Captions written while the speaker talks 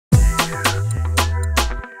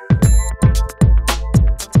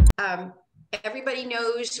Everybody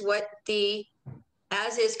knows what the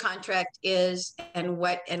as-is contract is and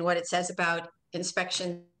what it says about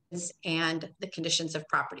inspections and the conditions of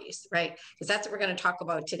properties, right? Because that's what we're going to talk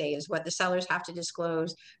about today, is what the sellers have to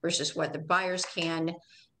disclose versus what the buyers can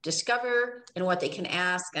discover and what they can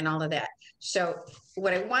ask and all of that. So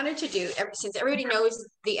what I wanted to do, since everybody knows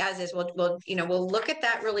the as-is, we'll look at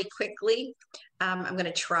that really quickly. I'm going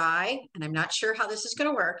to try, and I'm not sure how this is going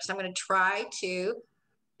to work, so I'm going to try to,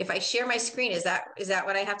 if I share my screen, is that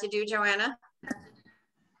what I have to do, Joanna?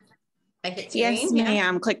 I hit screen? Yes,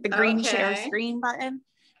 ma'am. Click the green share Okay. screen button,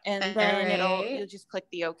 and then you'll just click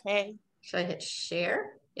the OK. So I hit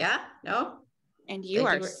share. Yeah? No? And you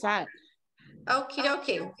are set. Okie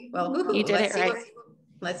dokie. Well, you did it right.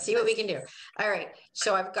 Let's see what we can do. All right.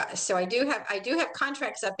 So I do have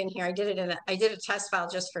contracts up in here. I did a test file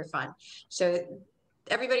just for fun. So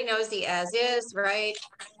everybody knows the as is, right?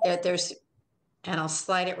 And I'll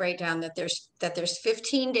slide it right down that there's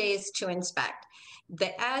 15 days to inspect.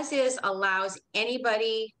 The as is allows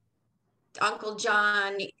anybody, Uncle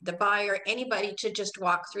John, the buyer, anybody, to just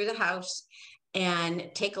walk through the house and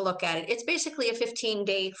take a look at it. It's basically a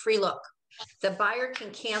 15-day free look. The buyer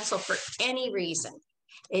can cancel for any reason.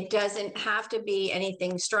 It doesn't have to be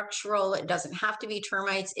anything structural. It doesn't have to be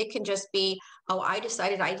termites. It can just be, oh, I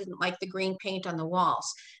decided I didn't like the green paint on the walls.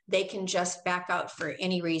 They can just back out for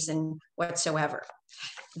any reason whatsoever.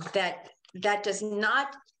 That does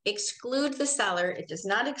not exclude the seller. It does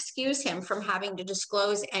not excuse him from having to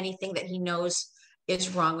disclose anything that he knows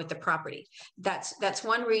is wrong with the property. That's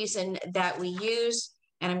one reason that we use,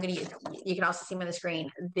 and you can also see them on the screen,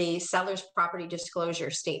 the seller's property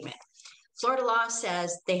disclosure statement. Florida law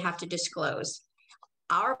says they have to disclose.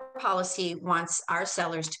 Our policy wants our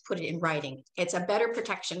sellers to put it in writing. It's a better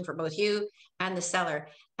protection for both you and the seller.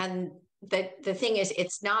 And the thing is,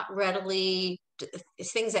 it's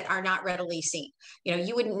things that are not readily seen.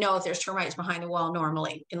 You wouldn't know if there's termites behind the wall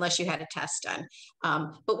normally unless you had a test done.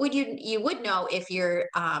 But you would know if your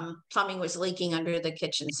plumbing was leaking under the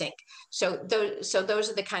kitchen sink. So those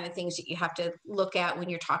are the kind of things that you have to look at when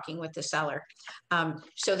you're talking with the seller.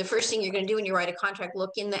 So the first thing you're going to do when you write a contract,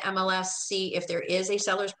 look in the MLS, see if there is a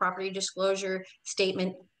seller's property disclosure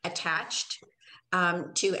statement attached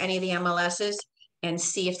to any of the MLSs, and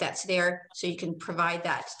see if that's there so you can provide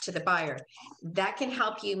that to the buyer. That can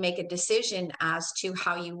help you make a decision as to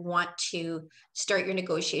how you want to start your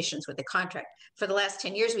negotiations with the contract. For the last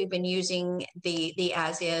 10 years, we've been using the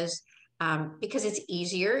as-is because it's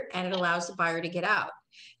easier and it allows the buyer to get out.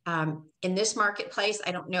 In this marketplace,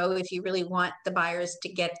 I don't know if you really want the buyers to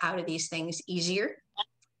get out of these things easier.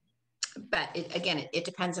 But it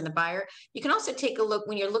depends on the buyer. You can also take a look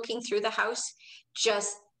when you're looking through the house,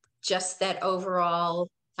 just that overall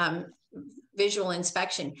visual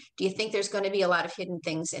inspection. Do you think there's going to be a lot of hidden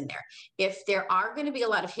things in there? If there are going to be a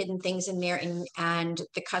lot of hidden things in there, and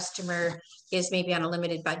the customer is maybe on a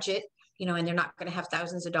limited budget, and they're not going to have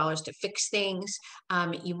thousands of dollars to fix things,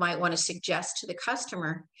 you might want to suggest to the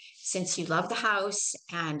customer, since you love the house,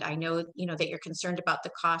 and I know, that you're concerned about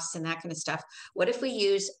the costs and that kind of stuff, what if we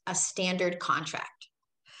use a standard contract?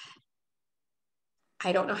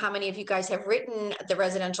 I don't know how many of you guys have written the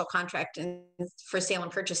residential contract for sale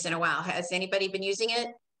and purchase in a while. Has anybody been using it?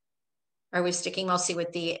 Or are we sticking mostly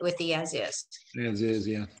with the as is? As is,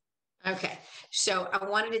 yeah. Okay, so I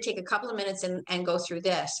wanted to take a couple of minutes and go through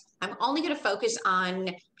this. I'm only going to focus on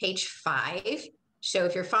page 5. So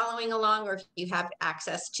if you're following along, or if you have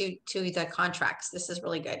access to the contracts, this is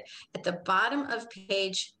really good. At the bottom of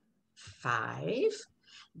page 5,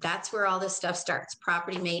 that's where all this stuff starts: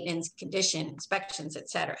 property maintenance, condition, inspections,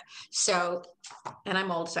 etc. So, and I'm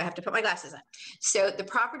old, so I have to put my glasses on. So the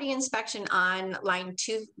property inspection on line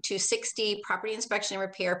 260, property inspection and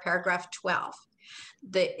repair, paragraph 12.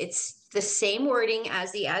 It's the same wording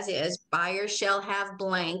as the as is. Buyer shall have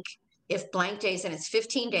blank if blank days, and it's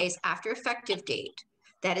 15 days after effective date.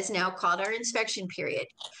 That is now called our inspection period.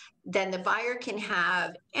 Then the buyer can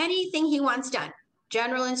have anything he wants done.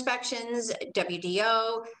 General inspections,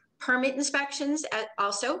 WDO, permit inspections,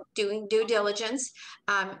 also doing due diligence,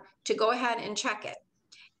 to go ahead and check it.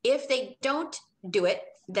 If they don't do it,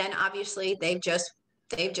 then obviously they've just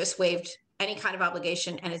waived any kind of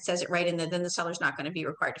obligation, and it says it right in there. Then the seller's not going to be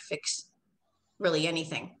required to fix really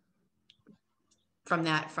anything from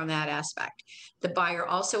that aspect. The buyer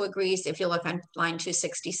also agrees, if you look on line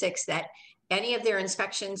 266, that any of their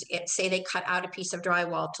inspections, say they cut out a piece of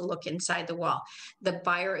drywall to look inside the wall, the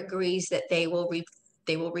buyer agrees that they will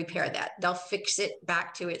repair that. They'll fix it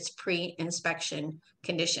back to its pre-inspection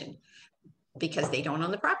condition, because they don't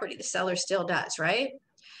own the property. The seller still does, right?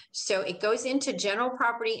 So it goes into general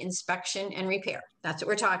property inspection and repair. That's what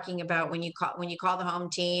we're talking about when you call the home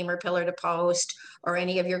team or pillar to post or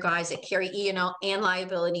any of your guys that carry E&O and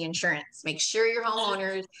liability insurance. Make sure your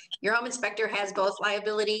home inspector has both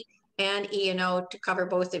liability and E&O to cover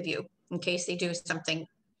both of you in case they do something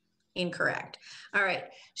incorrect. All right.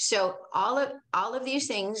 So all of these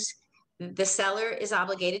things, the seller is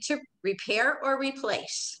obligated to repair or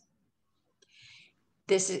replace.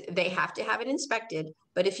 They have to have it inspected,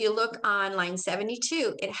 but if you look on line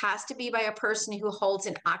 72, it has to be by a person who holds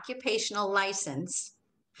an occupational license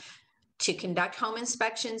to conduct home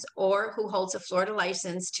inspections or who holds a Florida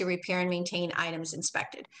license to repair and maintain items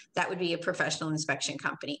inspected. That would be a professional inspection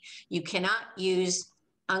company. You cannot use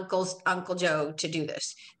Uncle Joe to do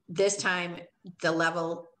this. This time the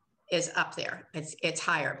level is up there. It's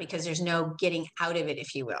higher because there's no getting out of it,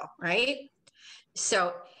 if you will, right?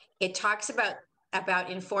 So it talks about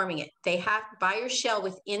informing it. They have, buyers shall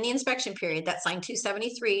within the inspection period, that's line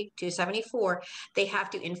 273, 274, they have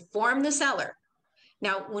to inform the seller.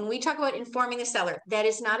 Now, when we talk about informing the seller, that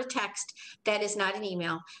is not a text, that is not an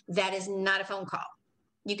email, that is not a phone call.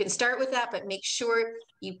 You can start with that, but make sure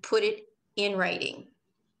you put it in writing.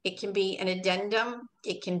 It can be an addendum.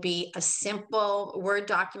 It can be a simple Word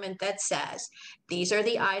document that says, these are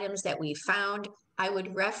the items that we found. I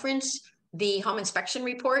would reference the home inspection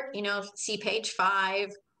report, see page 5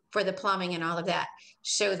 for the plumbing and all of that,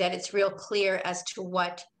 so that it's real clear as to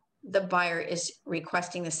what the buyer is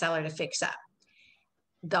requesting the seller to fix up.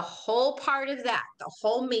 The whole part of that, the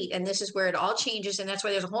whole meat, and this is where it all changes, and that's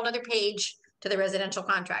why there's a whole other page to the residential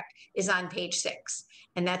contract, is on page 6.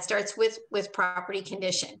 And that starts with property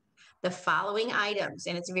condition. The following items,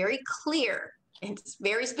 and it's very clear, and it's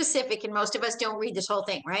very specific, and most of us don't read this whole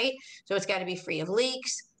thing, right? So it's got to be free of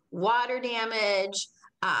leaks, water damage,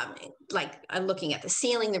 like I'm looking at the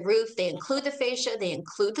ceiling, the roof, they include the fascia, they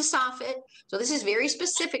include the soffit. So this is very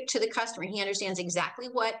specific to the customer. He understands exactly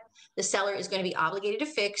what the seller is going to be obligated to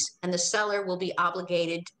fix, and the seller will be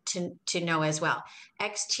obligated to know as well.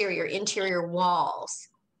 Exterior, interior walls,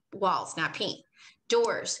 not paint,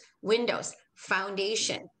 doors, windows,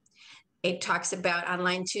 foundation. It talks about on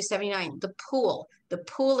line 279, the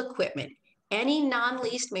pool equipment, any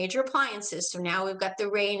non-leased major appliances. So now we've got the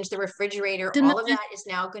range, the refrigerator, all of that is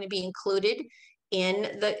now going to be included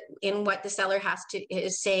in what the seller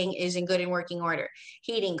is saying is in good and working order.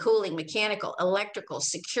 Heating, cooling, mechanical, electrical,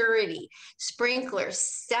 security, sprinklers,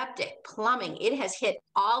 septic, plumbing. It has hit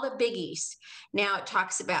all the biggies. Now it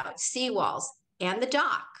talks about seawalls and the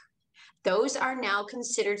dock. Those are now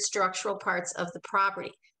considered structural parts of the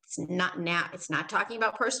property. It's not talking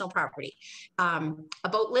about personal property. A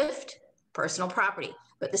boat lift, personal property,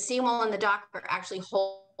 but the seawall and the dock are actually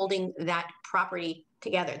holding that property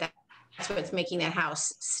together. That's what's making that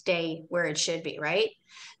house stay where it should be, right?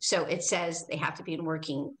 So it says they have to be in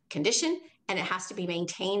working condition and it has to be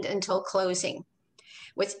maintained until closing.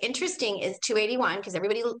 What's interesting is 281, because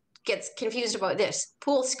everybody gets confused about this.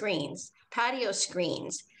 Pool screens, patio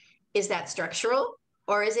screens, is that structural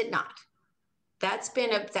or is it not? That's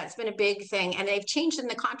been a big thing, and they've changed in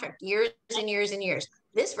the contract years and years and years.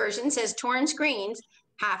 This version says torn screens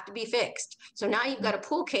have to be fixed. So now you've got a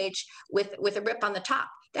pool cage with a rip on the top.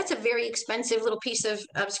 That's a very expensive little piece of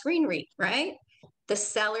screenery, right? The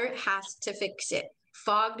seller has to fix it.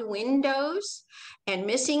 Fogged windows and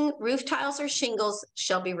missing roof tiles or shingles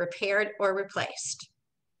shall be repaired or replaced.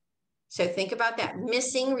 So think about that,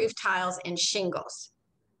 missing roof tiles and shingles.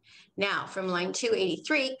 Now, from line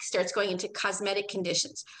 283, starts going into cosmetic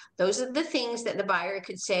conditions. Those are the things that the buyer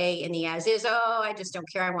could say in the as is, oh, I just don't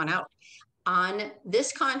care, I want out. On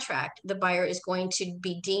this contract, the buyer is going to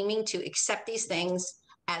be deeming to accept these things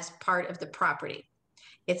as part of the property.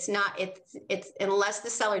 It's unless the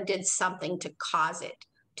seller did something to cause it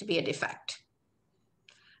to be a defect,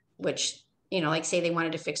 which, like say they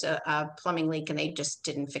wanted to fix a plumbing leak and they just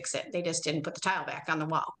didn't fix it. They just didn't put the tile back on the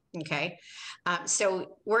wall. Okay.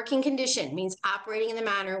 So working condition means operating in the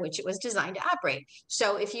manner in which it was designed to operate.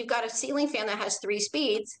 So if you've got a ceiling fan that has 3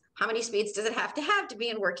 speeds, how many speeds does it have to be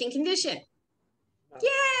in working condition?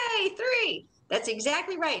 Yay, 3. That's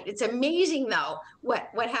exactly right. It's amazing though,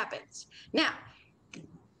 what happens. Now,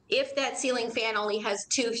 if that ceiling fan only has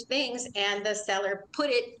 2 things and the seller put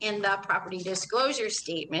it in the property disclosure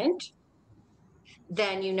statement,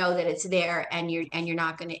 then you know that it's there and you're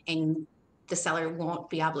not going to, and the seller won't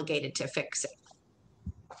be obligated to fix it.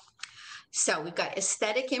 So we've got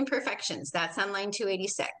aesthetic imperfections. That's on line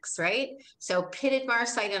 286, right? So pitted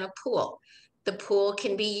marcite on a pool. The pool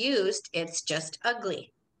can be used. It's just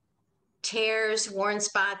ugly. Tears, worn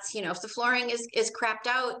spots, if the flooring is crapped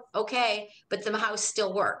out, okay, but the house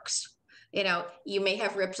still works. You know, you may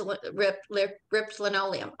have ripped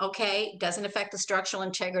linoleum. Okay, doesn't affect the structural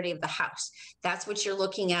integrity of the house. That's what you're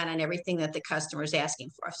looking at on everything that the customer is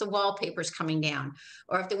asking for. If the wallpaper is coming down,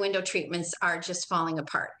 or if the window treatments are just falling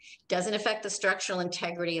apart, doesn't affect the structural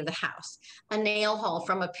integrity of the house. A nail hole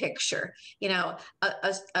from a picture, you know,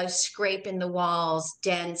 a scrape in the walls,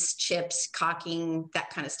 dents, chips, caulking,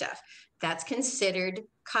 that kind of stuff. That's considered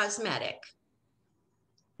cosmetic.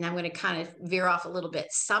 And I'm going to kind of veer off a little bit.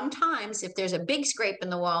 Sometimes if there's a big scrape in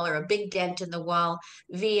the wall or a big dent in the wall,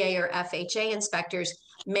 VA or FHA inspectors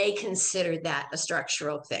may consider that a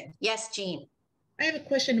structural thing. Yes, Jean? I have a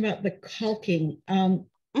question about the caulking. Does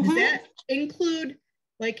that include,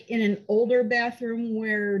 like in an older bathroom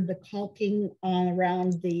where the caulking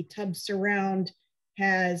around the tub surround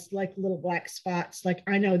has like little black spots? Like,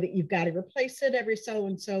 I know that you've got to replace it every so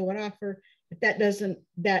and so would offer, but that doesn't,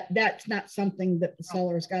 that's not something that the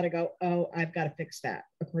seller's got to go, oh, I've got to fix that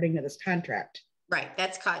according to this contract. Right,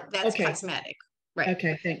 that's okay. Cosmetic. Right.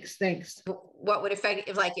 Okay, thanks. What would affect,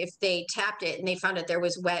 if they tapped it and they found that there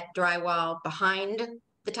was wet drywall behind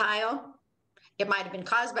the tile, it might have been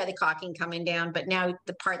caused by the caulking coming down, but now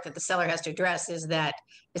the part that the seller has to address is that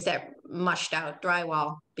mushed out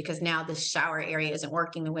drywall, because now the shower area isn't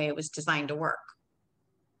working the way it was designed to work.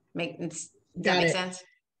 Does that make sense?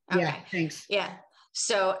 Okay. Yeah, thanks. Yeah.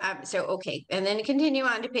 So okay, and then continue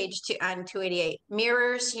on to page 288.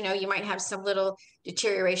 Mirrors, you know, you might have some little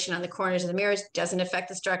deterioration on the corners of the mirrors. Doesn't affect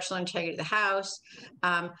the structural integrity of the house.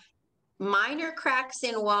 Minor cracks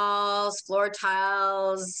in walls, floor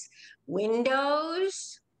tiles,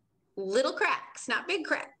 windows, little cracks, not big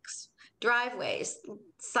cracks. Driveways,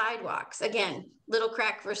 sidewalks. Again, little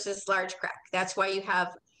crack versus large crack. That's why you have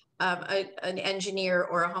an engineer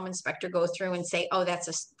or a home inspector go through and say, oh, that's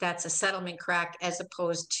a settlement crack, as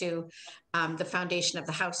opposed to the foundation of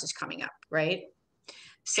the house is coming up, right?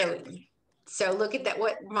 So look at that,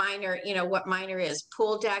 what minor is.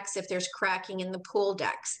 Pool decks, if there's cracking in the pool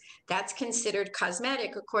decks, that's considered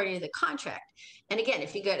cosmetic according to the contract. And again,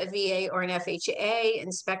 if you get a VA or an FHA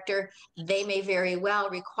inspector, they may very well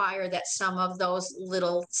require that some of those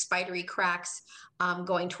little spidery cracks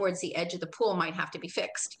going towards the edge of the pool might have to be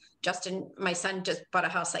fixed. Justin, my son, just bought a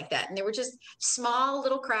house like that, and they were just small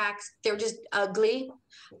little cracks. They were just ugly,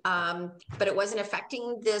 but it wasn't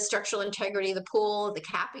affecting the structural integrity of the pool, the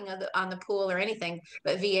capping on the pool or anything.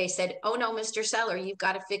 But VA said, oh no, Mr. Seller, you've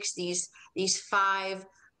got to fix these 5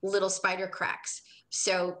 little spider cracks.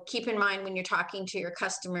 So keep in mind when you're talking to your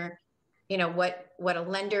customer, you know, what a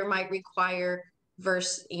lender might require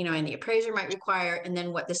versus, you know, and the appraiser might require, and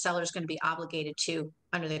then what the seller is going to be obligated to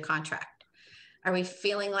under the contract. Are we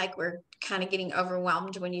feeling like we're kind of getting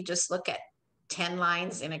overwhelmed when you just look at 10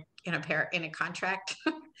 lines in a contract?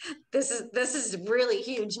 This is really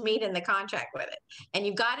huge meat in the contract with it. And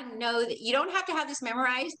you've got to know that you don't have to have this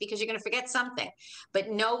memorized, because you're going to forget something, but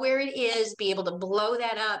know where it is, be able to blow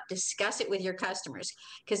that up, discuss it with your customers.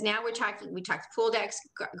 Because now we talked pool decks,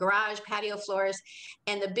 garage, patio floors,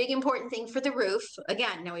 and the big important thing for the roof,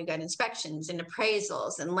 again, now we've got inspections and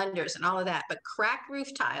appraisals and lenders and all of that, but cracked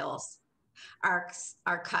roof tiles are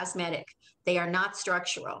cosmetic. They are not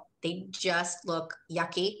structural. They just look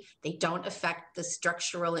yucky. They don't affect the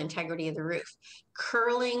structural integrity of the roof.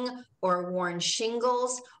 Curling or worn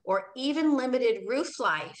shingles or even limited roof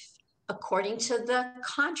life, according to the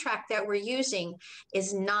contract that we're using,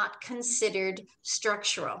 is not considered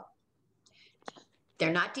structural.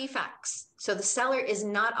 They're not defects. So the seller is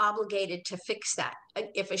not obligated to fix that.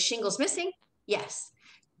 If a shingle's missing, yes.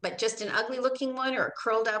 But just an ugly looking one or a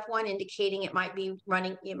curled up one indicating it might be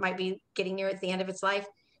getting near at the end of its life,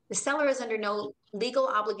 the seller is under no legal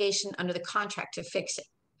obligation under the contract to fix it.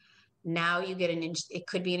 Now you get it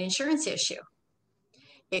could be an insurance issue.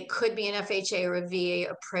 It could be an FHA or a VA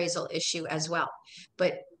appraisal issue as well.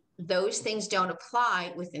 But those things don't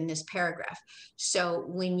apply within this paragraph. So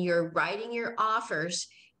when you're writing your offers,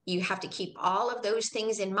 you have to keep all of those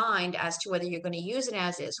things in mind as to whether you're going to use an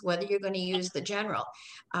as is, whether you're going to use the general.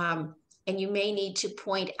 And you may need to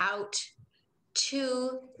point out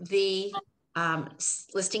to the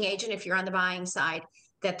listing agent, if you're on the buying side,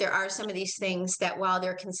 that there are some of these things that, while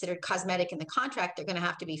they're considered cosmetic in the contract, they're going to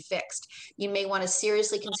have to be fixed. You may want to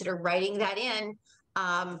seriously consider writing that in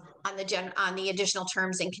on the additional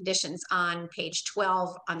terms and conditions on page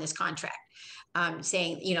 12 on this contract,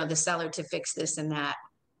 saying, you know, the seller to fix this and that,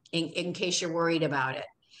 in case you're worried about it.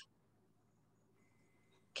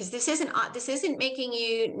 Because this isn't making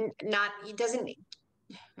you not, it doesn't,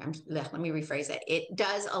 let me rephrase it. It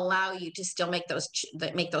does allow you to still make those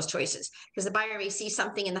choices, because the buyer may see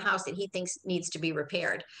something in the house that he thinks needs to be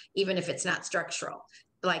repaired, even if it's not structural.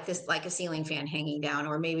 like this, like a ceiling fan hanging down,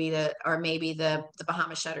 or maybe the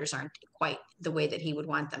Bahama shutters aren't quite the way that he would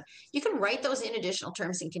want them. You can write those in additional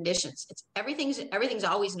terms and conditions. It's everything's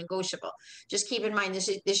always negotiable. Just keep in mind, this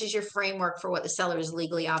is your framework for what the seller is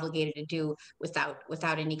legally obligated to do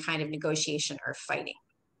without any kind of negotiation or fighting.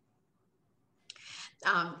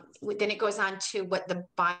 Then it goes on to what the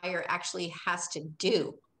buyer actually has to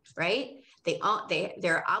do, right?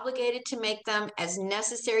 They're obligated to make them as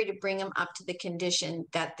necessary to bring them up to the condition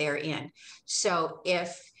that they're in. So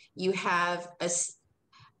if you have a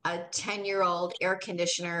 10-year-old air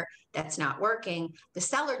conditioner that's not working, the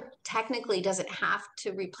seller technically doesn't have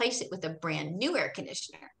to replace it with a brand new air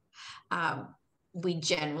conditioner. We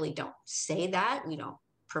generally don't say that. We don't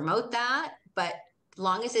promote that, but as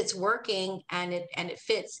long as it's working and it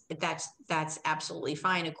fits, that's absolutely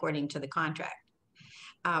fine according to the contract.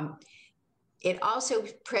 It also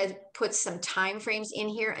puts some time frames in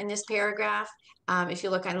here in this paragraph. If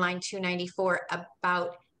you look on line 294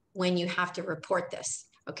 about when you have to report this.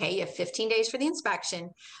 Okay, you have 15 days for the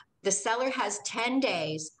inspection. The seller has 10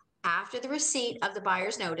 days after the receipt of the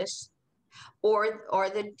buyer's notice or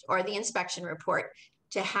the inspection report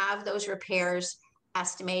to have those repairs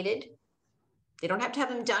estimated. They don't have to have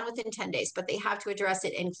them done within 10 days, but they have to address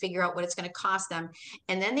it and figure out what it's going to cost them.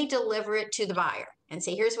 And then they deliver it to the buyer and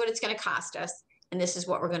say, here's what it's going to cost us, and this is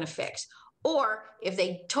what we're going to fix. Or if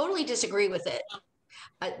they totally disagree with it,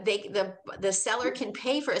 the seller can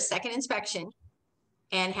pay for a second inspection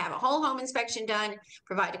and have a whole home inspection done,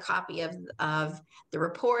 provide a copy of the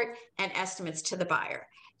report and estimates to the buyer.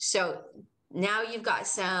 So now you've got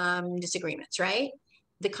some disagreements, right?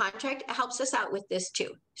 The contract helps us out with this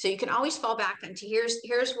too. So you can always fall back onto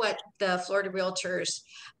here's what the Florida Realtors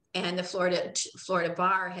and the Florida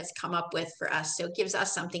Bar has come up with for us. So it gives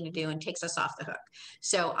us something to do and takes us off the hook.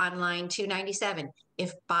 So on line 297,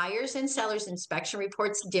 if buyers and sellers inspection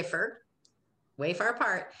reports differ, way far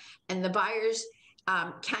apart, and the buyers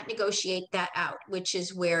can't negotiate that out, which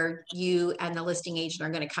is where you and the listing agent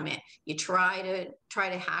are going to come in. You try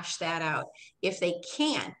to hash that out. If they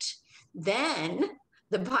can't, then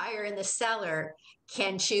the buyer and the seller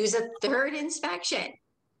can choose a third inspection,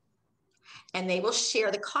 and they will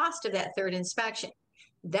share the cost of that third inspection.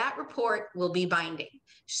 That report will be binding.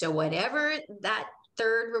 So whatever that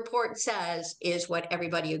third report says is what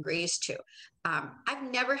everybody agrees to.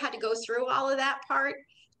 I've never had to go through all of that part.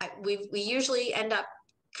 We usually end up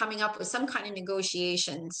coming up with some kind of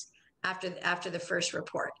negotiations after the first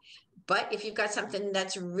report. But if you've got something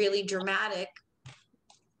that's really dramatic,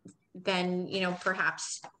 then,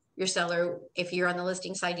 perhaps your seller, if you're on the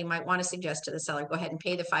listing side, you might want to suggest to the seller, go ahead and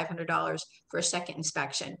pay the $500 for a second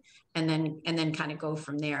inspection and then kind of go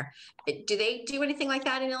from there. Do they do anything like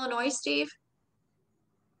that in Illinois, Steve?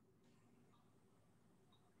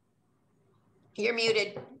 You're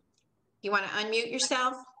muted. You want to unmute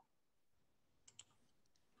yourself?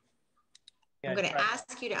 Yeah, I'm going to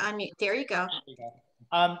ask you to unmute. There you go.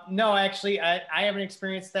 No, actually, I haven't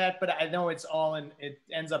experienced that, but I know it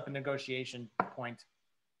ends up a negotiation point.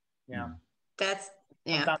 Yeah. That's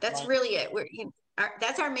really it.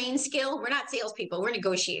 That's our main skill. We're not salespeople. We're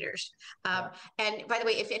negotiators. And by the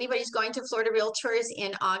way, if anybody's going to Florida Realtors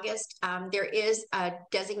in August, there is a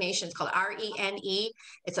designation. It's called RENE.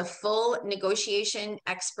 It's a full negotiation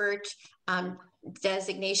expert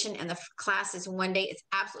designation, and the class is one day. It's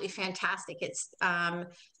absolutely fantastic. It's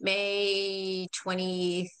May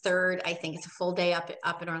 23rd, I think. It's a full day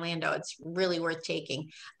up in Orlando. It's really worth taking.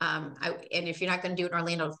 And if you're not going to do it in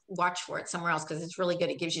Orlando, watch for it somewhere else, because it's really good.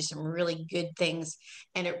 It gives you some really good things,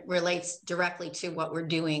 and it relates directly to what we're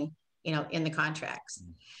doing, in the contracts.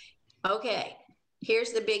 Okay,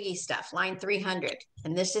 here's the biggie stuff, line 300.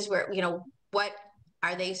 And this is where, what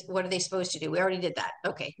are they supposed to do? We already did that.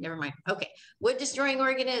 Okay, never mind. Okay, wood destroying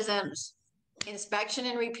organisms, inspection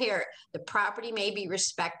and repair. The property may be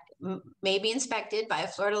inspected by a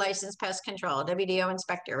Florida licensed pest control, WDO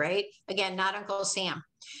inspector, right? Again, not Uncle Sam.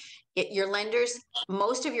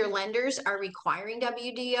 Most of your lenders are requiring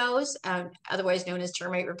WDOs, otherwise known as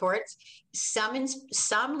termite reports.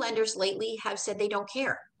 Some lenders lately have said they don't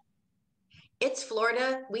care. It's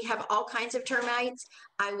Florida. We have all kinds of termites.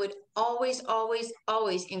 I would always, always,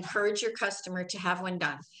 always encourage your customer to have one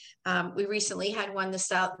done. We recently had one.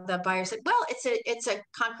 The buyer said, "Well, it's a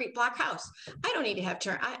concrete block house. I don't need to have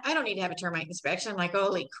I don't need to have a termite inspection." I'm like,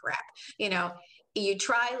 "Holy crap!" You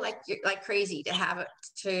try like crazy to have it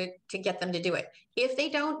to get them to do it. If they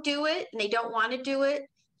don't do it and they don't want to do it,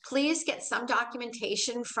 please get some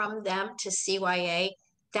documentation from them to CYA.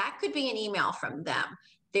 That could be an email from them.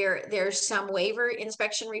 There's some waiver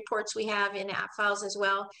inspection reports we have in app files as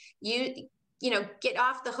well. You get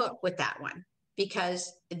off the hook with that one.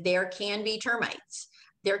 because there can be termites.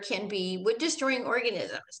 There can be wood destroying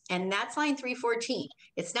organisms, and that's line 314.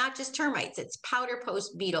 It's not just termites, it's powder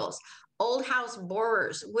post beetles, old house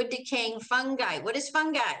borers, wood decaying fungi. What is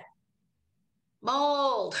fungi?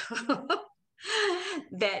 Mold.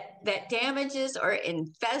 that damages or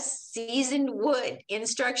infests seasoned wood in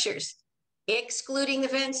structures, excluding the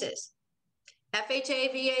fences.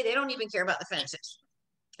 FHA, VA, they don't even care about the fences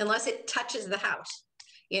unless it touches the house.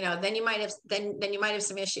 You know, then you might have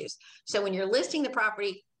some issues. So when you're listing the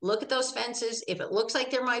property, look at those fences. If it looks like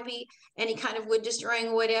there might be any kind of wood destroying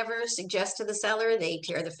or whatever, suggest to the seller they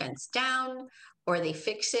tear the fence down or they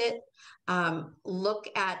fix it. Look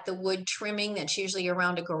at the wood trimming that's usually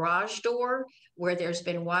around a garage door where there's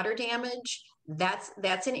been water damage.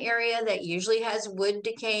 That's an area that usually has wood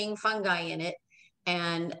decaying fungi in it,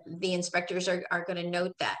 and the inspectors are going to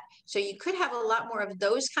note that. So you could have a lot more of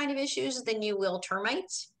those kind of issues than you will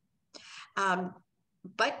termites.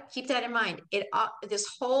 But keep that in mind. This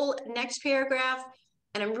whole next paragraph,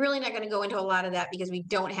 and I'm really not going to go into a lot of that because we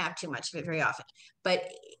don't have too much of it very often. But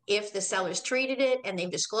if the seller's treated it and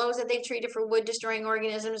they've disclosed that they've treated for wood destroying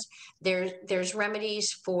organisms, there's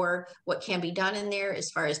remedies for what can be done in there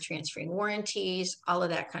as far as transferring warranties, all of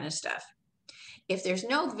that kind of stuff. If there's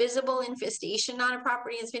no visible infestation on a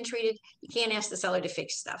property that's been treated, you can't ask the seller to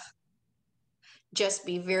fix stuff. Just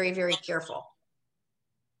be very, very careful.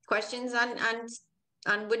 Questions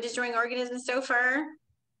on wood destroying organisms so far?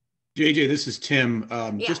 JJ, this is Tim.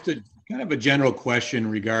 Just a kind of a general question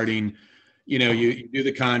regarding, you know, you do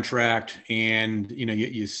the contract and, you know,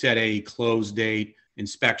 you set a close date,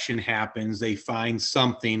 inspection happens, they find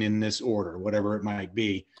something in this order, whatever it might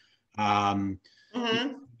be.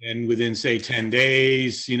 And within, say, 10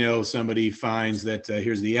 days, you know, somebody finds that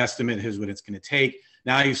here's the estimate, here's what it's going to take.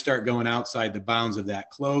 Now you start going outside the bounds of that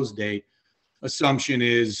close date. Assumption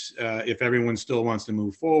is if everyone still wants to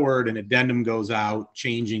move forward, an addendum goes out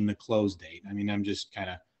changing the close date. I mean, I'm just kind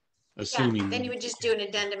of assuming. Yeah, then you would just do an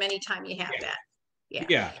addendum anytime you have that.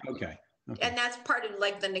 Yeah. Okay. And that's part of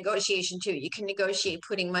like the negotiation too. You can negotiate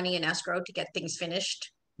putting money in escrow to get things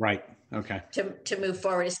finished. Right. Okay. To move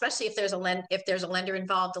forward, especially if there's a lender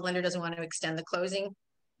involved, the lender doesn't want to extend the closing.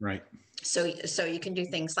 Right. So you can do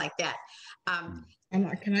things like that.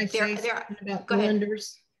 Can I say something about go ahead.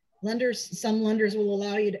 Lenders, some lenders will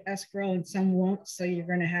allow you to escrow and some won't. So you're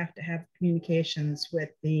going to have communications with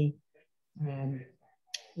the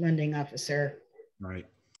lending officer. Right.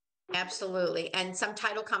 Absolutely. And some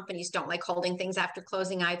title companies don't like holding things after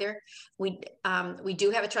closing either. We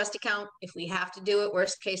do have a trust account. If we have to do it,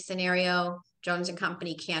 worst case scenario, Jones and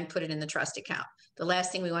Company can put it in the trust account. The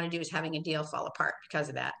last thing we want to do is having a deal fall apart because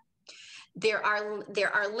of that. There are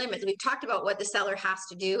limits. We've talked about what the seller has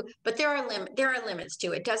to do, but there are limits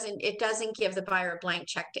to it. It doesn't give the buyer a blank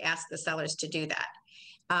check to ask the sellers to do that.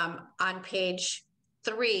 On page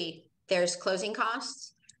 3, there's closing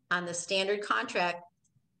costs. On the standard contract,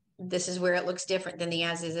 this is where it looks different than the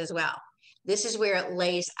as is as well. This is where it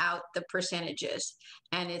lays out the percentages.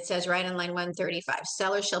 And it says right on line 135,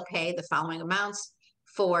 seller shall pay the following amounts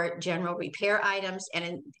for general repair items.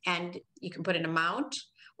 And you can put an amount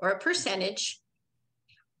or a percentage,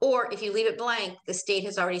 or if you leave it blank, the state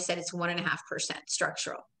has already said it's 1.5%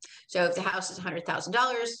 structural. So if the house is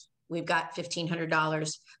 $100,000, we've got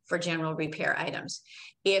 $1,500 for general repair items.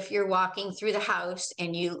 If you're walking through the house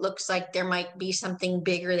and looks like there might be something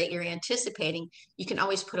bigger that you're anticipating, you can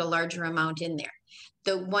always put a larger amount in there.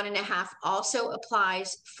 The 1.5 also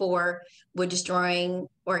applies for wood destroying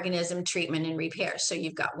organism treatment and repair. So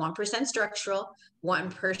you've got 1% structural,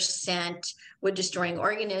 1% wood destroying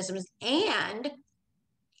organisms, and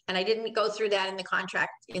I didn't go through that in the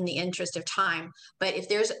contract in the interest of time, but if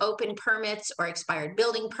there's open permits or expired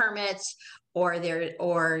building permits,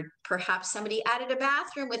 or perhaps somebody added a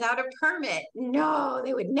bathroom without a permit, no,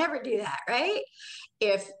 they would never do that, right?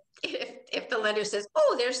 If the lender says,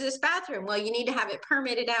 oh, there's this bathroom, well, you need to have it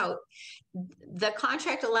permitted out. The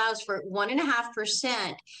contract allows for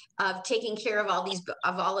 1.5% of taking care of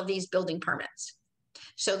all of these building permits.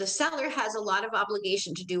 So the seller has a lot of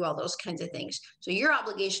obligation to do all those kinds of things. So your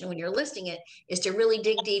obligation when you're listing it is to really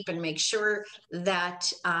dig deep and make sure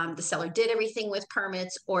that the seller did everything with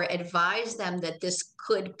permits, or advise them that this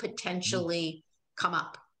could potentially come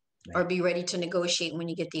up, or be ready to negotiate when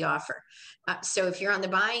you get the offer. So if you're on the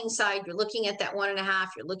buying side, you're looking at that 1.5,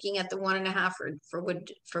 you're looking at the 1.5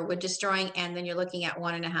 for wood destroying, and then you're looking at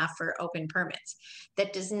 1.5 for open permits.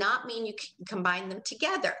 That does not mean you can combine them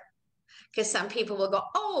together, because some people will go,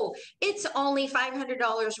 oh, it's only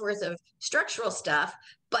 $500 worth of structural stuff,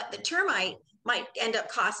 but the termite might end up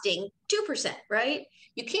costing 2%, right?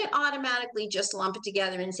 You can't automatically just lump it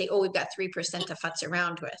together and say, oh, we've got 3% to futz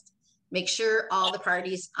around with. Make sure all the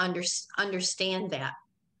parties understand that,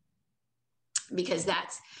 because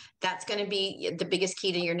that's going to be the biggest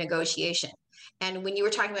key to your negotiation. And when you were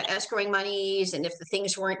talking about escrowing monies and if the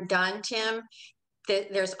things weren't done, Tim,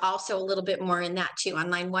 there's also a little bit more in that too. On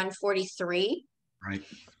line 143, right?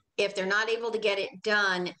 If they're not able to get it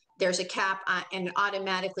done, there's a cap and it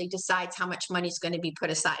automatically decides how much money is going to be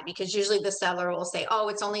put aside, because usually the seller will say, oh,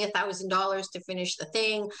 it's only $1,000 to finish the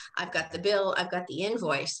thing. I've got the bill, I've got the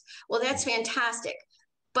invoice. Well, that's fantastic.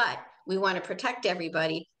 But we want to protect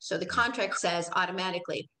everybody. So the contract says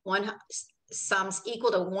automatically sums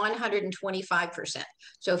equal to 125%.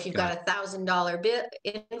 So if you've got $1,000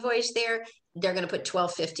 invoice there, they're going to put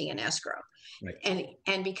 $1,250 in escrow. Right.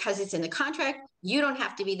 And because it's in the contract, you don't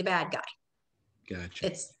have to be the bad guy.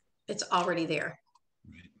 Gotcha. It's already there.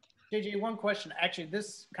 Right. JJ, one question. Actually,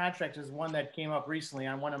 this contract is one that came up recently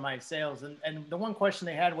on one of my sales. And the one question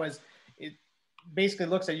they had was, it basically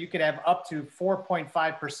looks like you could have up to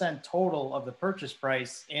 4.5% total of the purchase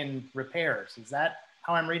price in repairs. Is that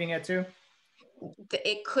how I'm reading it too?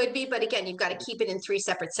 It could be, but again, you've got to keep it in 3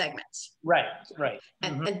 separate segments. Right, right.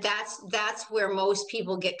 And that's where most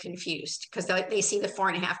people get confused, because they see the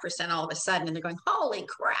 4.5% all of a sudden and they're going, holy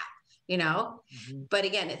crap, you know? But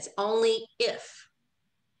again, it's only if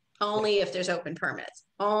there's open permits,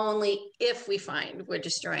 only if we find we're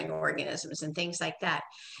destroying organisms and things like that.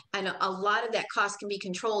 And a lot of that cost can be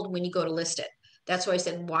controlled when you go to list it. That's why I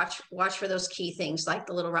said, watch for those key things like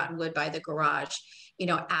the little rotten wood by the garage. You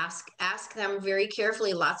know, ask them very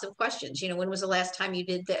carefully, lots of questions. You know, when was the last time you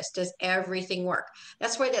did this? Does everything work?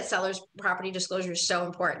 That's why that seller's property disclosure is so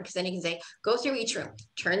important, because then you can say, go through each room,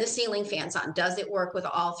 turn the ceiling fans on. Does it work with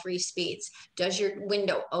all 3 speeds? Does your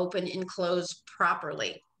window open and close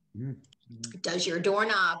properly? Does your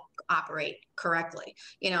doorknob operate correctly?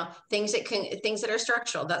 You know, things that are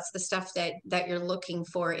structural. That's the stuff that you're looking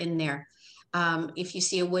for in there. If you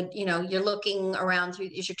see a wood, you know, you're looking around through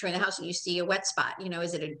as you're touring the house and you see a wet spot, you know,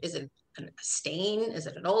 is it a stain? Is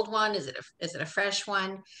it an old one? Is it a fresh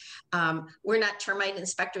one? We're not termite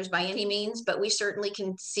inspectors by any means, but we certainly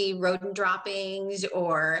can see rodent droppings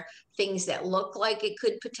or things that look like it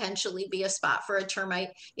could potentially be a spot for a termite.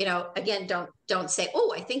 You know, again, don't say,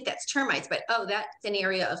 oh, I think that's termites, but oh, that's an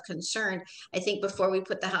area of concern. I think before we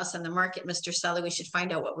put the house on the market, Mr. Seller, we should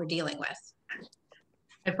find out what we're dealing with.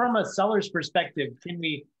 And from a seller's perspective, can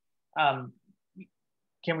we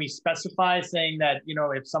specify saying that, you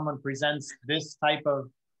know, if someone presents this type of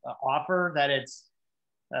offer, that it's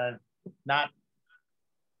not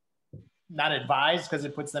advised because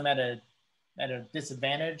it puts them at a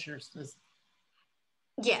disadvantage? Or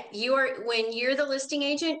yeah, when you're the listing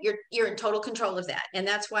agent, you're in total control of that, and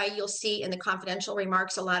that's why you'll see in the confidential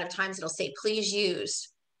remarks a lot of times it'll say, please use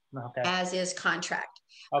as is contract.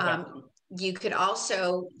 You could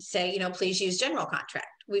also say, you know, please use general contract.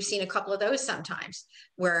 We've seen a couple of those sometimes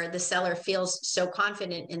where the seller feels so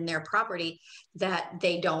confident in their property that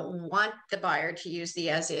they don't want the buyer to use the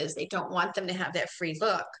as is. They don't want them to have that free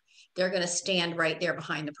look. They're going to stand right there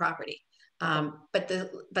behind the property. But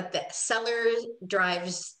the seller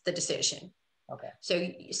drives the decision. Okay.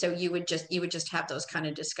 So you would just have those kind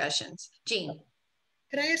of discussions. Jean.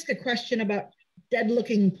 Could I ask a question about dead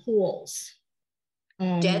looking pools?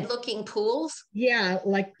 Dead looking pools? Yeah,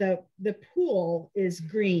 like the pool is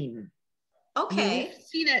green. Okay.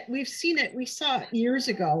 I mean, we've seen it. We saw it years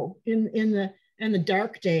ago in the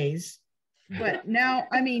dark days. But now,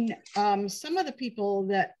 I mean, some of the people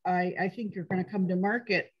that I think are going to come to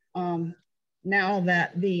market now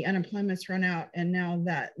that the unemployment's run out and now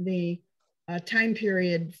that the time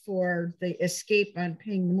period for the escape on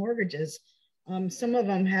paying the mortgages, some of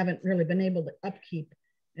them haven't really been able to upkeep.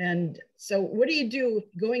 And so what do you do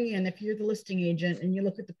going in if you're the listing agent and you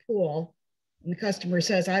look at the pool and the customer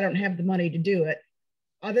says, I don't have the money to do it,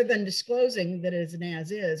 other than disclosing that it's an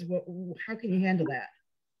as-is? How can you handle that?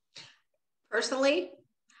 Personally,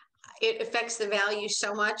 it affects the value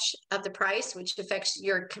so much of the price, which affects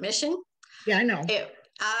your commission. Yeah, I know.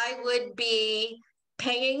 I would be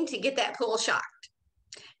paying to get that pool shocked.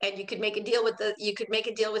 And you could make a deal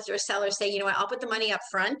with your seller, say, you know what, I'll put the money up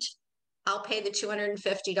front. I'll pay the $250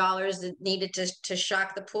 that needed to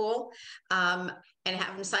shock the pool, and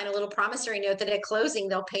have them sign a little promissory note that at closing,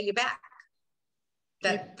 they'll pay you back.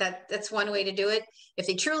 That's one way to do it. If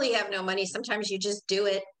they truly have no money, sometimes you just do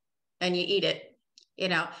it and you eat it. You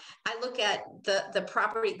know, I look at the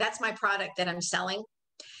property, that's my product that I'm selling.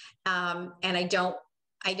 And I don't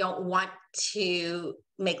want to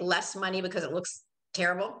make less money because it looks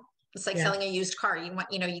terrible. It's like selling a used car. You want,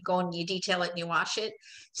 you go and you detail it and you wash it.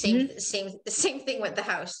 Same thing with the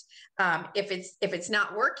house. If it's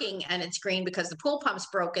not working and it's green because the pool pump's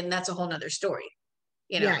broken, that's a whole nother story.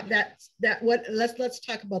 Yeah, let's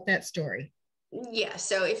talk about that story. Yeah.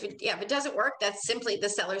 So if it doesn't work, that's simply, the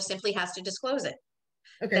seller simply has to disclose it,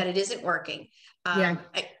 that it isn't working. Now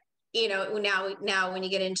when you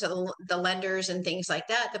get into the lenders and things like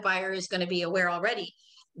that, the buyer is going to be aware already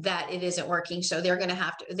that it isn't working. So they're going to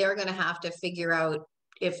have to figure out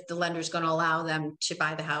if the lender's going to allow them to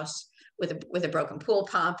buy the house with a broken pool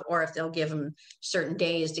pump, or if they'll give them certain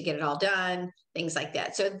days to get it all done, things like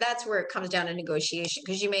that. So that's where it comes down to negotiation,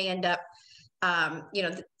 because you may end up,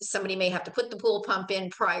 somebody may have to put the pool pump in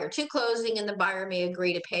prior to closing, and the buyer may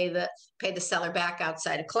agree to pay the seller back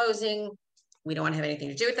outside of closing. We don't want to have anything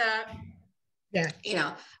to do with that. Yeah.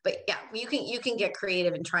 But yeah, you can get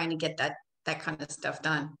creative in trying to get that kind of stuff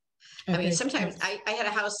done. Okay. I mean, sometimes I had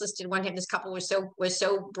a house listed one time. This couple was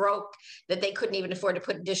so broke that they couldn't even afford to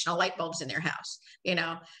put additional light bulbs in their house,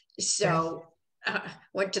 so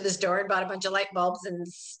went to the store and bought a bunch of light bulbs and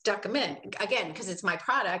stuck them in, again, because it's my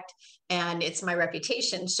product and it's my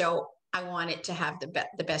reputation. So I want it to have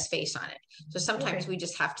the best face on it. So sometimes we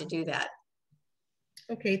just have to do that.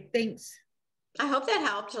 Okay, thanks. I hope that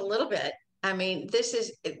helped a little bit. I mean, this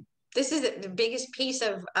is the biggest piece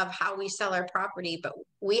of how we sell our property, but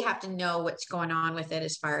we have to know what's going on with it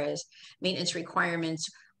as far as maintenance requirements,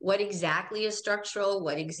 what exactly is structural,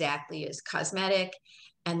 what exactly is cosmetic,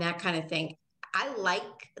 and that kind of thing. I like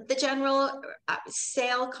the general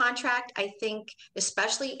sale contract. I think,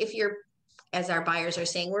 especially if you're, as our buyers are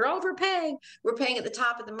saying, we're overpaying, we're paying at the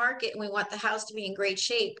top of the market and we want the house to be in great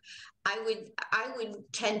shape. I would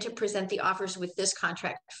tend to present the offers with this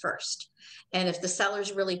contract first. And if the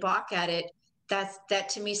sellers really balk at it, that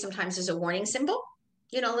to me sometimes is a warning symbol,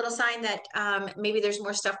 a little sign that maybe there's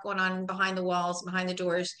more stuff going on behind the walls, behind the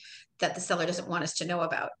doors, that the seller doesn't want us to know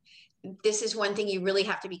about. This is one thing you really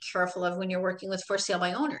have to be careful of when you're working with for sale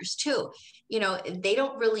by owners too. They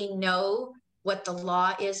don't really know what the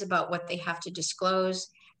law is about what they have to disclose.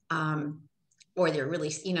 Or they're really,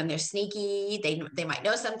 they're sneaky. They might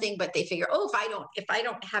know something, but they figure, oh, if I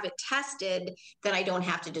don't have it tested, then I don't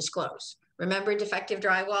have to disclose. Remember defective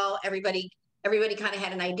drywall? Everybody kind of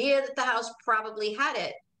had an idea that the house probably had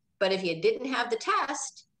it, but if you didn't have the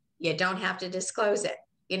test, you don't have to disclose it.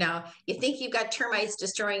 You think you've got termites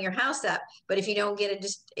destroying your house up, but if you don't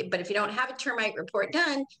have a termite report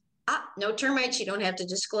done, no termites, you don't have to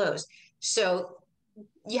disclose. So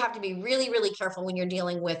you have to be really, really careful when you're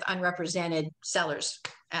dealing with unrepresented sellers,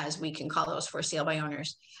 as we can call those for sale by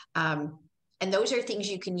owners. And those are things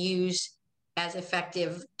you can use as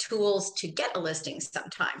effective tools to get a listing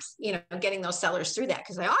sometimes, getting those sellers through that,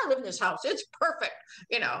 because I live in this house, it's perfect,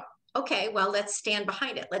 Okay, well, let's stand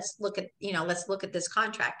behind it. Let's look at this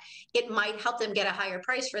contract. It might help them get a higher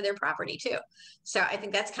price for their property too. So I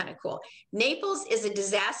think that's kind of cool. Naples is a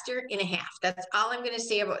disaster and a half. That's all I'm going to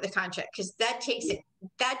say about the contract, because that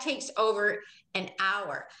takes over an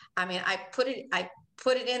hour. I mean, I put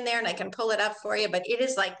it in there and I can pull it up for you, but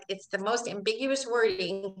it's the most ambiguous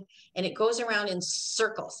wording and it goes around in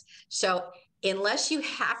circles. So unless you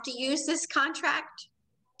have to use this contract,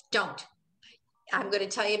 don't. I'm going to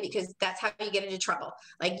tell you, because that's how you get into trouble.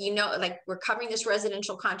 We're covering this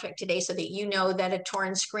residential contract today so that that a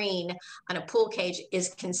torn screen on a pool cage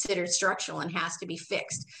is considered structural and has to be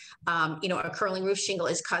fixed. A curling roof shingle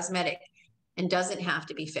is cosmetic and doesn't have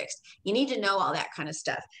to be fixed. You need to know all that kind of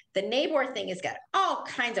stuff. The neighbor thing has got all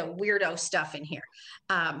kinds of weirdo stuff in here.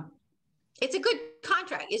 It's a good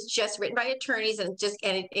contract. It's just written by attorneys, and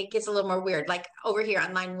it gets a little more weird. Like over here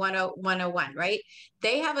on line 101, right?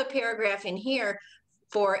 They have a paragraph in here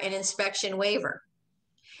for an inspection waiver.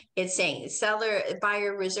 It's saying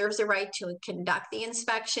buyer reserves the right to conduct the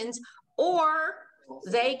inspections, or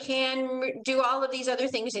they can do all of these other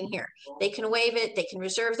things in here. They can waive it. They can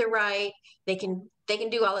reserve the right. They can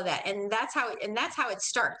do all of that, and that's how it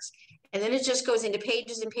starts. And then it just goes into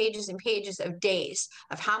pages and pages and pages of days,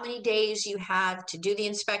 of how many days you have to do the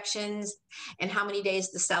inspections and how many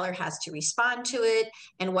days the seller has to respond to it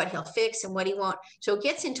and what he'll fix and what he won't. So it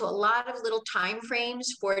gets into a lot of little time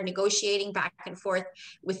frames for negotiating back and forth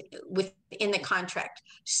within the contract.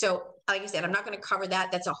 So like I said, I'm not going to cover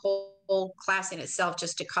that. That's a whole class in itself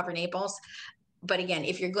just to cover Naples. But again,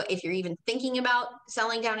 if you're even thinking about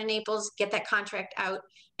selling down in Naples, get that contract out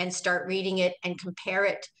and start reading it and compare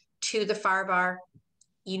it to the FAR/BAR.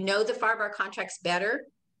 The FAR/BAR contract's better.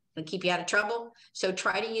 It'll keep you out of trouble. So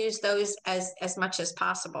try to use those as much as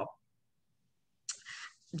possible.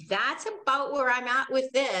 That's about where I'm at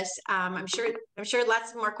with this. I'm sure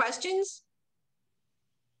lots more questions.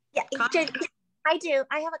 Yeah, I do.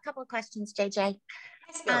 I have a couple of questions, JJ.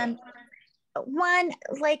 One,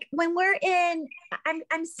 like when we're in,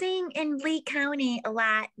 I'm seeing in Lee County a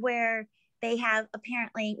lot where they have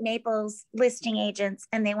apparently Naples listing agents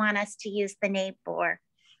and they want us to use the NABOR.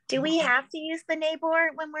 Do we have to use the NABOR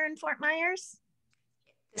when we're in Fort Myers?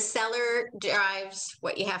 The seller drives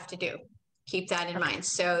what you have to do. Keep that in mind.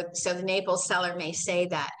 So the Naples seller may say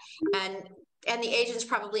that, and the agent's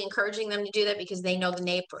probably encouraging them to do that because they know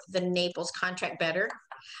the Naples contract better.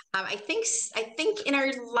 I think in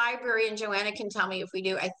our library, and Joanna can tell me if we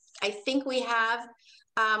do. I think we have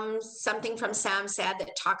something from SAMSAD that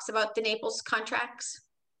talks about the Naples contracts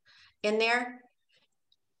in there.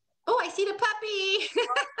 Oh, I see the puppy.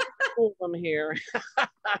 Oh, I'm here.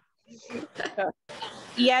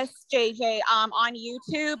 Yes, JJ. On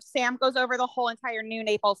YouTube, Sam goes over the whole entire new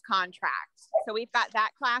Naples contract. So we've got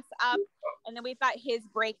that class up, and then we've got his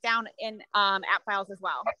breakdown in app files as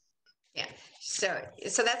well. Yeah. So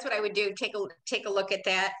that's what I would do. Take a look at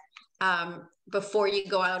that before you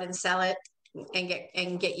go out and sell it,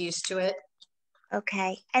 and get used to it.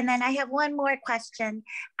 Okay. And then I have one more question.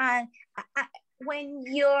 When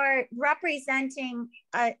you're representing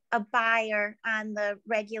a buyer on the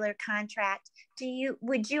regular contract,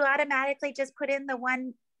 would you automatically just put in the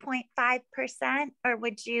 1.5%, or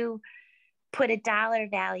would you put a dollar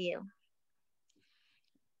value?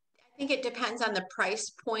 I think it depends on the price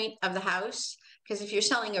point of the house, because if you're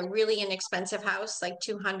selling a really inexpensive house like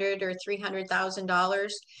 $200,000 or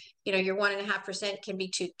 $300,000, your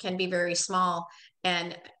 1.5% can be very small,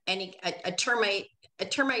 and a termite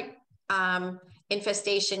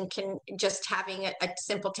infestation can, just having a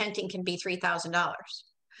simple tenting can be $3,000. Okay.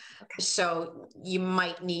 So you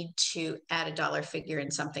might need to add a dollar figure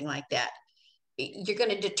in something like that. You're going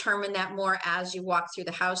to determine that more as you walk through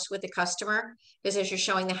the house with the customer, because as you're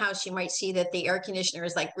showing the house, you might see that the air conditioner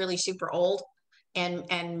is like really super old and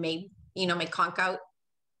may conk out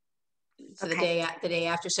for the day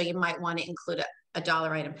after. So you might want to include a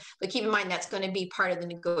dollar item, but keep in mind that's going to be part of the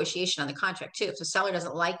negotiation on the contract too. If the seller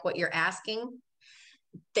doesn't like what you're asking,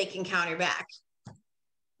 they can counter back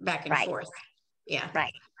and forth. Yeah.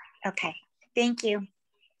 Right. Okay. Thank you.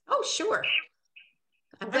 Oh, sure.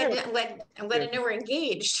 I'm glad to know we're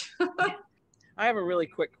engaged. I have a really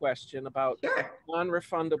quick question about Sure.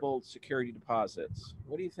 non-refundable security deposits.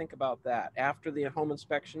 What do you think about that? After the home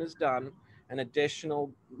inspection is done and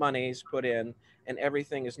additional money is put in and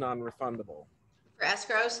everything is non-refundable? For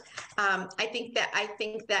escrows, I think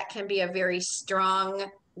that can be a very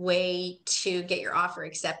strong way to get your offer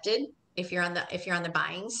accepted if you're on the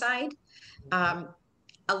buying side.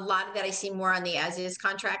 A lot of that I see more on the as-is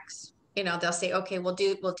contracts. They'll say, okay, we'll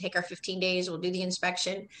take our 15 days, we'll do the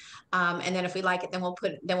inspection, and then if we like it, then we'll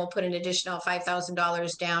put an additional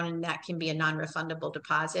 $5,000 down, and that can be a non-refundable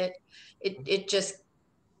deposit. It just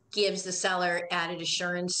gives the seller added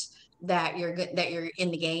assurance that you're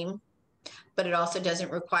in the game, but it also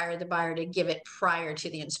doesn't require the buyer to give it prior to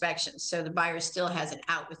the inspection. So the buyer still has an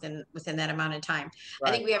out within that amount of time. Right.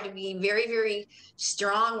 I think we have to be very, very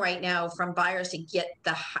strong right now from buyers to get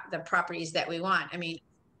the properties that we want. I mean,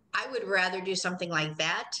 I would rather do something like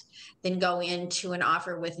that than go into an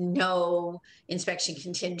offer with no inspection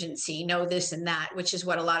contingency, no this and that, which is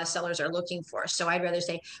what a lot of sellers are looking for. So I'd rather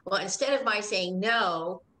say, well, instead of my saying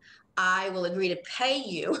no, I will agree to pay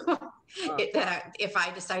you if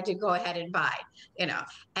I decide to go ahead and buy,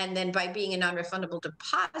 and then by being a non-refundable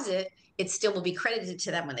deposit, it still will be credited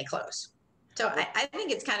to them when they close. So I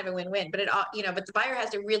think it's kind of a win-win, but but the buyer has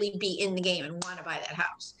to really be in the game and want to buy that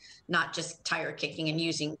house, not just tire kicking and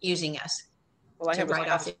using us to write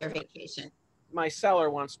off their vacation. My seller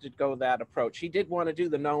wants to go that approach. He did want to do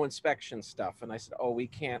the no inspection stuff. And I said, oh, we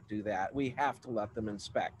can't do that. We have to let them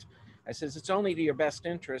inspect. I says, it's only to your best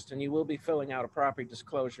interest, and you will be filling out a property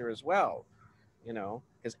disclosure as well,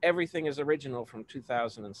 because everything is original from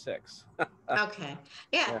 2006. Okay.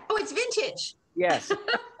 Yeah. Oh, it's vintage. Yes. Sell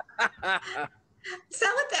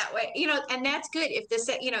it that way, and that's good. If this,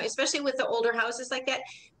 especially with the older houses like that,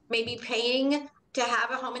 maybe paying to have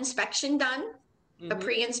a home inspection done, a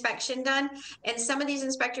pre-inspection done. And some of these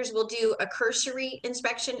inspectors will do a cursory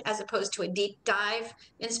inspection as opposed to a deep dive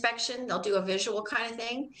inspection. They'll do a visual kind of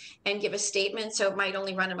thing and give a statement. So it might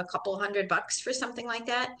only run them a couple $100 for something like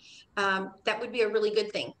that. That would be a really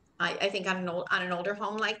good thing. I think on an older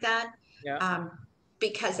home like that. Yeah.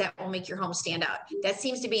 Because that will make your home stand out. That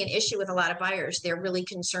seems to be an issue with a lot of buyers. They're really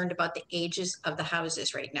concerned about the ages of the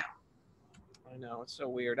houses right now. I know, it's so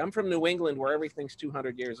weird. I'm from New England where everything's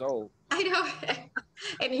 200 years old. I know.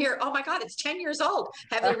 And here, oh my God, it's 10 years old.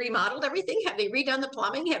 Have they remodeled everything? Have they redone the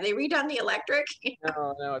plumbing? Have they redone the electric?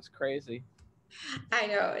 No, it's crazy. I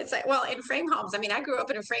know. It's like, well, in frame homes, I mean, I grew up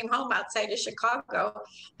in a frame home outside of Chicago,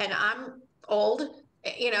 and I'm old,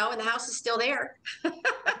 you know, and the house is still there. I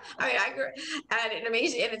mean, I grew and an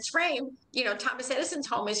amazing, and it's frame. You know, Thomas Edison's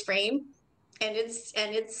home is frame, and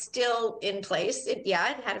it's still in place.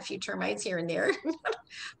 Yeah, it had a few termites here and there,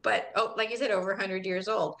 but oh, like you said, over 100 years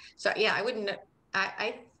old. So yeah, I wouldn't.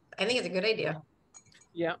 I think it's a good idea.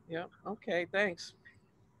 Yeah. Okay, thanks.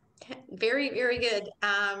 Very, very good.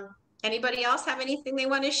 Anybody else have anything they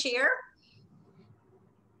want to share?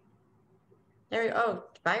 There, oh,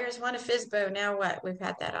 buyers want a FSBO. Now what? We've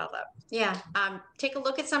had that all up. Yeah. Take a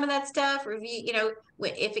look at some of that stuff. Review, you know,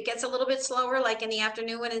 if it gets a little bit slower, like in the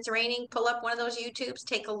afternoon when it's raining, pull up one of those YouTubes,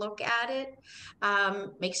 take a look at it.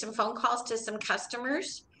 Make some phone calls to some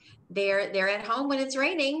customers. They're at home when it's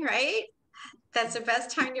raining, right? That's the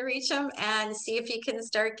best time to reach them, and see if you can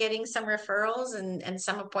start getting some referrals and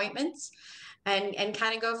some appointments, and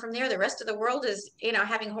kind of go from there. The rest of the world is, you know,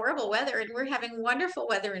 having horrible weather, and we're having wonderful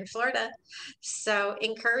weather in Florida. So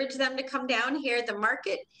encourage them to come down here. The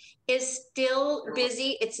market is still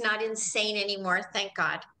busy. It's not insane anymore, thank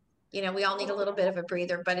God. You know, we all need a little bit of a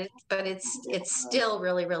breather, but it's still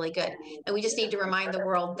really, really good. And we just need to remind the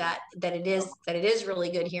world that it is really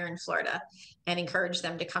good here in Florida, and encourage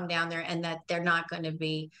them to come down there, and that they're not going to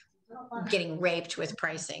be getting raped with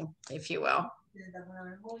pricing, if you will.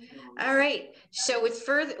 All right. So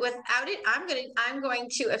without it, I'm going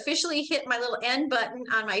to officially hit my little end button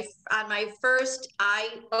on my first.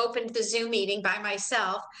 I opened the Zoom meeting by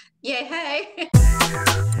myself. Yay! Hey.